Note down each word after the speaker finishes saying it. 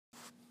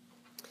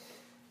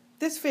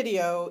This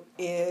video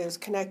is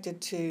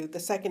connected to the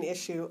second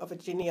issue of A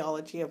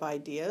Genealogy of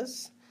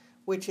Ideas,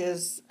 which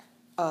is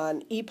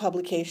an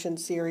e-publication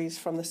series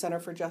from the Center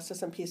for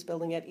Justice and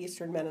Peacebuilding at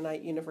Eastern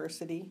Mennonite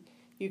University.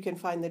 You can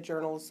find the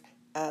journals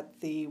at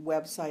the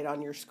website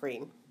on your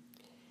screen.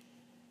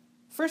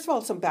 First of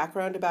all, some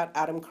background about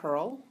Adam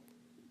Curle,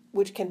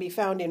 which can be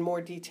found in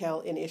more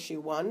detail in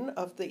issue 1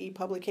 of the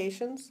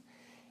e-publications.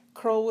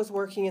 Curle was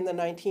working in the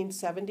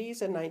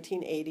 1970s and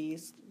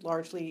 1980s,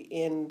 largely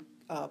in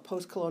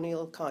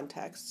post-colonial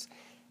contexts,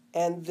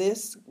 and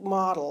this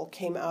model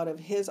came out of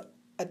his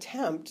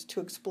attempt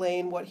to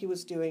explain what he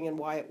was doing and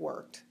why it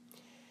worked.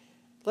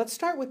 Let's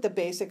start with the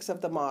basics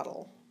of the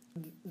model.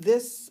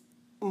 This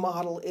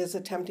model is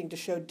attempting to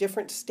show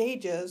different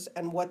stages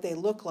and what they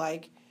look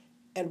like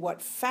and what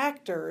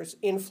factors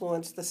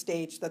influence the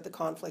stage that the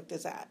conflict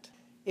is at.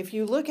 If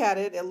you look at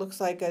it, it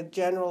looks like a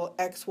general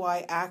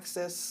XY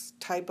axis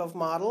type of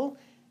model,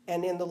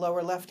 and in the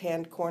lower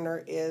left-hand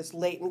corner is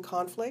latent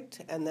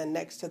conflict, and then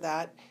next to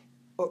that,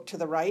 to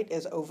the right,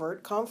 is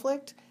overt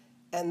conflict,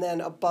 and then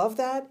above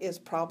that is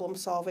problem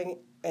solving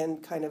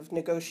and kind of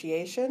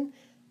negotiation,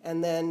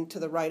 and then to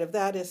the right of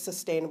that is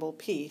sustainable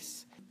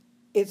peace.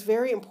 It's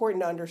very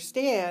important to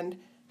understand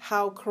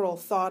how Curle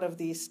thought of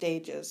these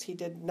stages. He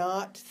did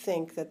not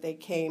think that they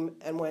came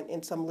and went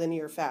in some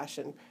linear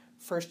fashion.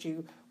 First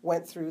you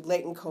went through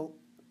latent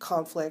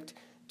conflict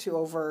to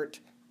overt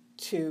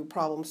to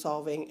problem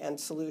solving and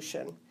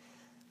solution.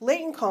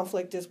 Latent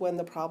conflict is when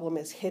the problem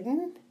is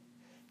hidden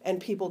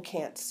and people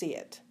can't see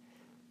it,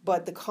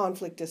 but the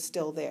conflict is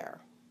still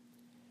there.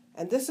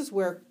 And this is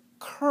where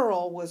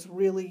Curle was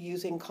really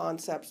using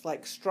concepts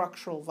like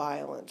structural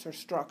violence or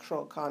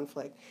structural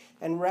conflict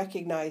and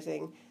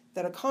recognizing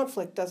that a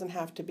conflict doesn't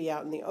have to be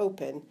out in the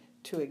open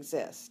to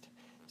exist.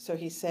 So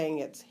he's saying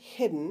it's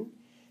hidden,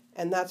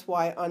 and that's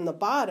why on the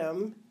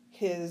bottom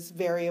his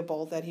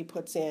variable that he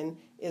puts in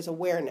is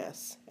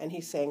awareness, and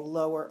he's saying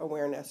lower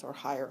awareness or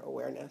higher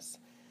awareness.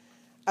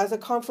 As a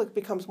conflict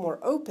becomes more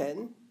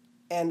open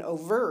and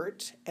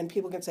overt, and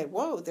people can say,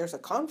 whoa, there's a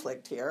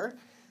conflict here,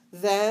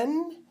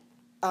 then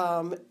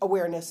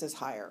awareness is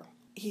higher.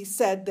 He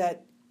said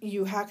that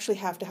you actually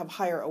have to have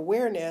higher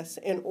awareness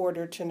in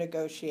order to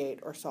negotiate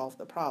or solve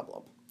the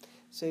problem.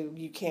 So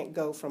you can't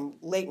go from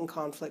latent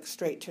conflict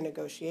straight to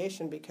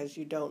negotiation because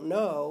you don't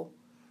know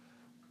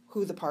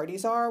who the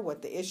parties are,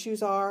 what the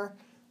issues are,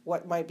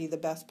 what might be the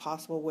best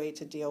possible way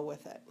to deal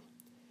with it.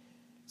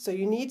 So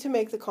you need to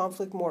make the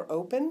conflict more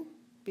open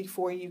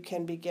before you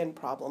can begin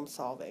problem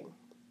solving.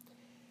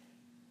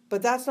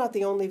 But that's not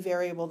the only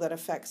variable that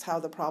affects how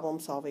the problem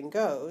solving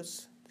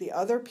goes. The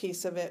other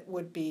piece of it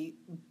would be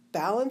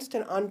balanced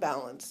and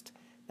unbalanced.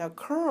 Now,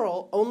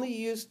 Curle only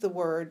used the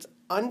words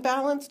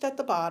unbalanced at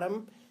the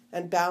bottom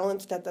and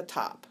balanced at the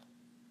top.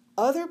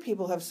 Other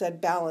people have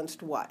said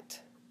balanced what?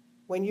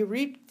 When you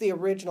read the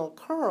original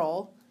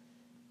Curle,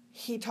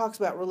 he talks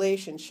about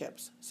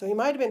relationships. So he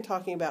might have been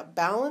talking about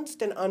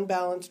balanced and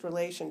unbalanced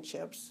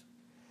relationships.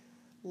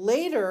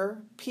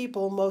 Later,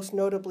 people, most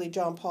notably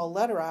John Paul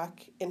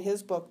Lederach, in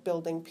his book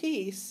Building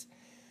Peace,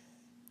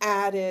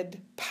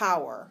 added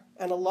power.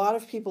 And a lot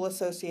of people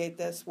associate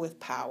this with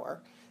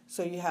power.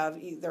 So you have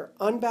either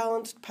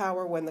unbalanced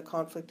power when the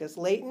conflict is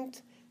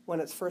latent,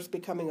 when it's first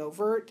becoming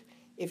overt.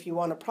 If you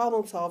want to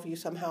problem solve, you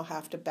somehow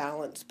have to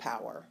balance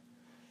power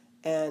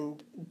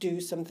and do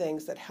some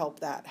things that help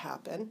that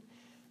happen.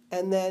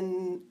 And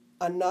then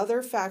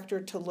another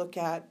factor to look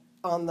at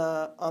on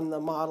the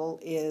model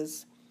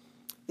is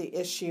the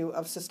issue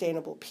of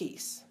sustainable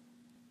peace.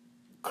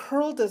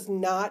 Curle does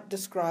not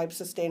describe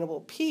sustainable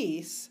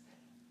peace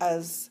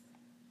as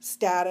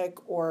static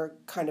or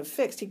kind of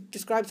fixed. He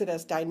describes it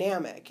as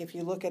dynamic. If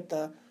you look at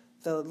the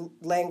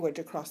language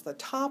across the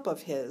top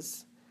of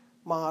his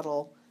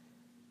model,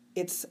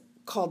 it's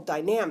called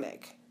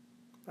dynamic,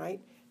 right?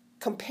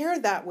 Compare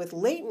that with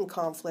latent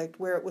conflict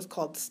where it was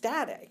called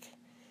static.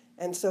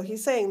 And so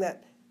he's saying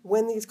that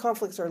when these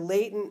conflicts are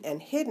latent and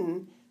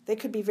hidden, they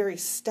could be very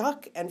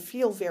stuck and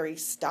feel very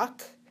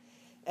stuck.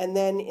 And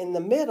then in the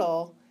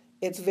middle,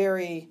 it's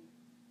a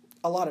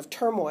lot of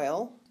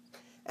turmoil.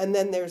 And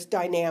then there's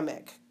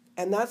dynamic.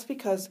 And that's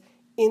because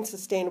in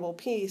sustainable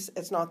peace,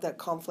 it's not that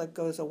conflict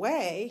goes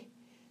away,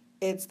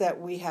 it's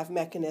that we have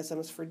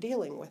mechanisms for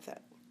dealing with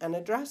it and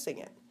addressing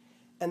it.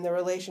 And the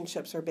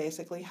relationships are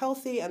basically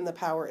healthy and the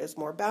power is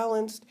more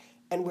balanced,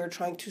 and we're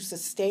trying to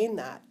sustain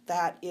that.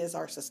 That is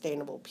our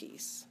sustainable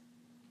peace.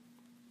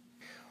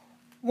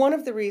 One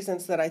of the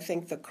reasons that I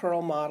think the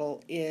Curle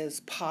model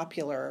is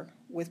popular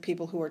with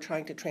people who are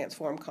trying to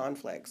transform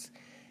conflicts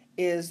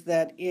is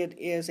that it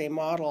is a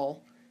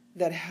model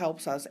that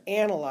helps us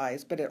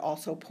analyze, but it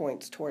also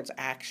points towards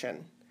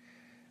action.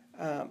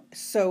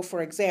 So,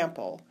 for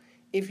example,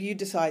 if you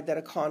decide that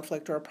a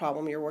conflict or a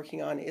problem you're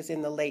working on is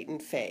in the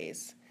latent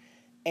phase,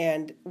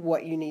 and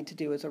what you need to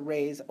do is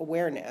raise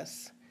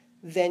awareness,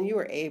 then you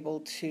are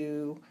able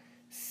to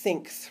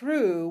think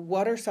through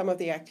what are some of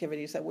the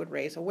activities that would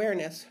raise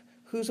awareness.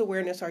 Whose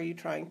awareness are you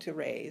trying to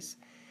raise?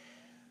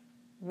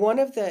 One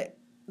of the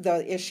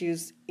the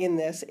issues in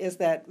this is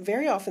that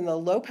very often the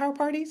low power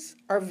parties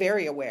are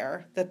very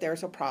aware that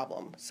there's a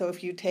problem. So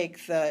if you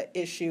take the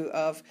issue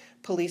of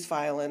police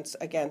violence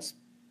against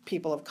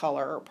people of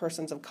color or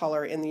persons of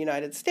color in the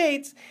United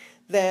States,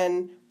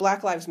 then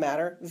Black Lives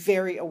Matter,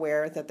 very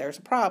aware that there's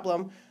a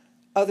problem.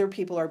 Other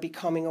people are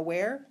becoming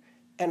aware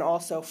and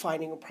also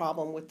finding a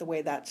problem with the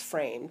way that's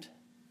framed.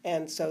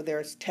 And so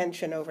there's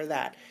tension over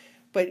that.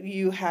 But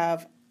you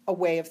have a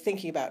way of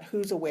thinking about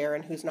who's aware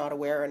and who's not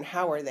aware and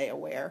how are they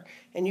aware,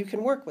 and you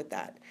can work with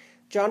that.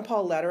 John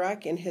Paul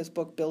Lederach, in his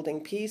book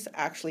Building Peace,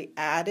 actually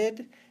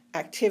added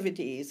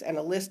activities and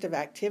a list of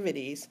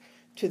activities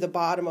to the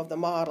bottom of the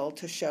model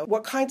to show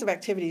what kinds of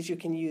activities you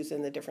can use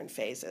in the different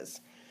phases.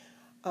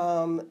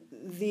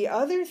 The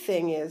other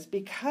thing is,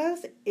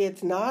 because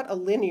it's not a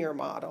linear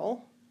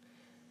model,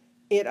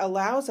 it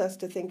allows us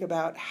to think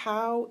about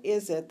how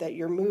is it that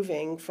you're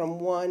moving from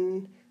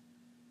one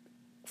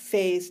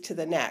phase to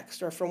the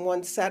next, or from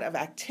one set of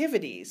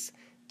activities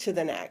to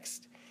the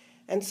next.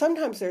 And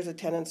sometimes there's a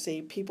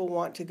tendency, people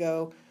want to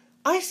go,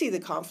 I see the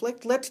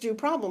conflict, let's do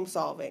problem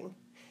solving.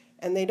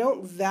 And they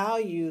don't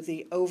value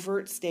the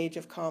overt stage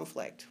of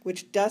conflict,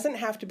 which doesn't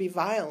have to be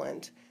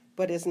violent,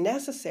 but is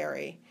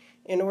necessary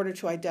in order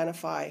to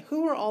identify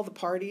who are all the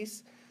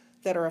parties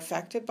that are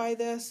affected by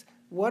this,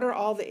 what are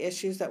all the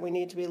issues that we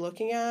need to be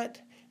looking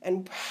at,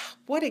 and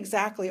what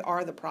exactly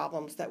are the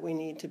problems that we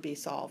need to be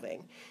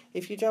solving.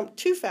 If you jump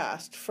too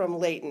fast from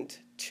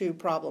latent to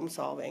problem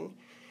solving,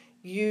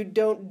 you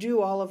don't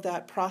do all of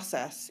that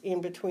process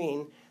in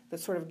between that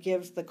sort of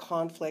gives the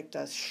conflict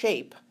a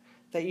shape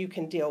that you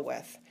can deal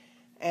with.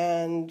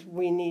 And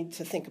we need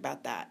to think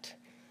about that.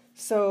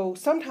 So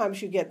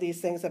sometimes you get these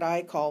things that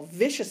I call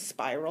vicious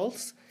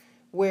spirals,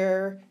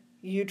 where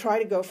you try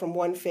to go from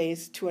one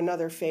phase to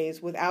another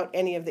phase without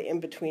any of the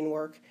in-between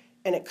work,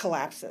 and it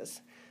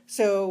collapses.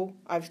 So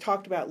I've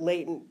talked about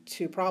latent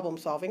to problem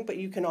solving, but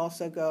you can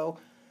also go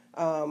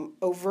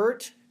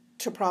overt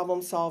to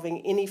problem solving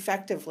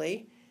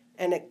ineffectively,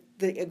 and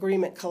the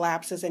agreement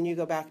collapses and you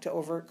go back to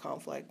overt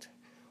conflict.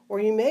 Or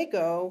you may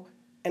go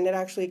and it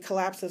actually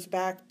collapses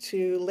back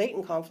to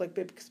latent conflict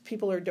because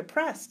people are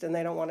depressed and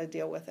they don't want to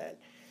deal with it.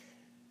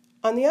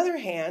 On the other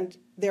hand,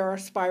 there are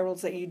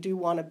spirals that you do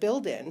want to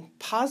build in,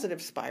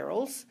 positive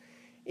spirals.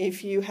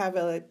 If you have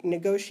a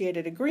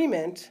negotiated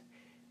agreement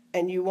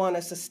and you want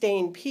to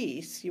sustain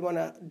peace, you want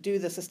to do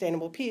the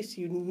sustainable peace,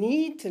 you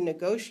need to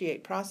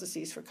negotiate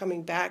processes for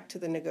coming back to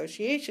the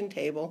negotiation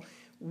table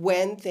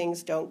when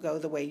things don't go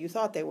the way you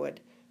thought they would,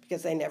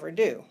 because they never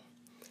do.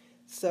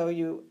 So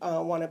you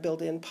want to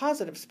build in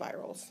positive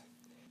spirals.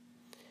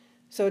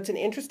 So it's an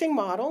interesting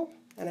model,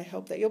 and I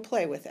hope that you'll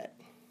play with it.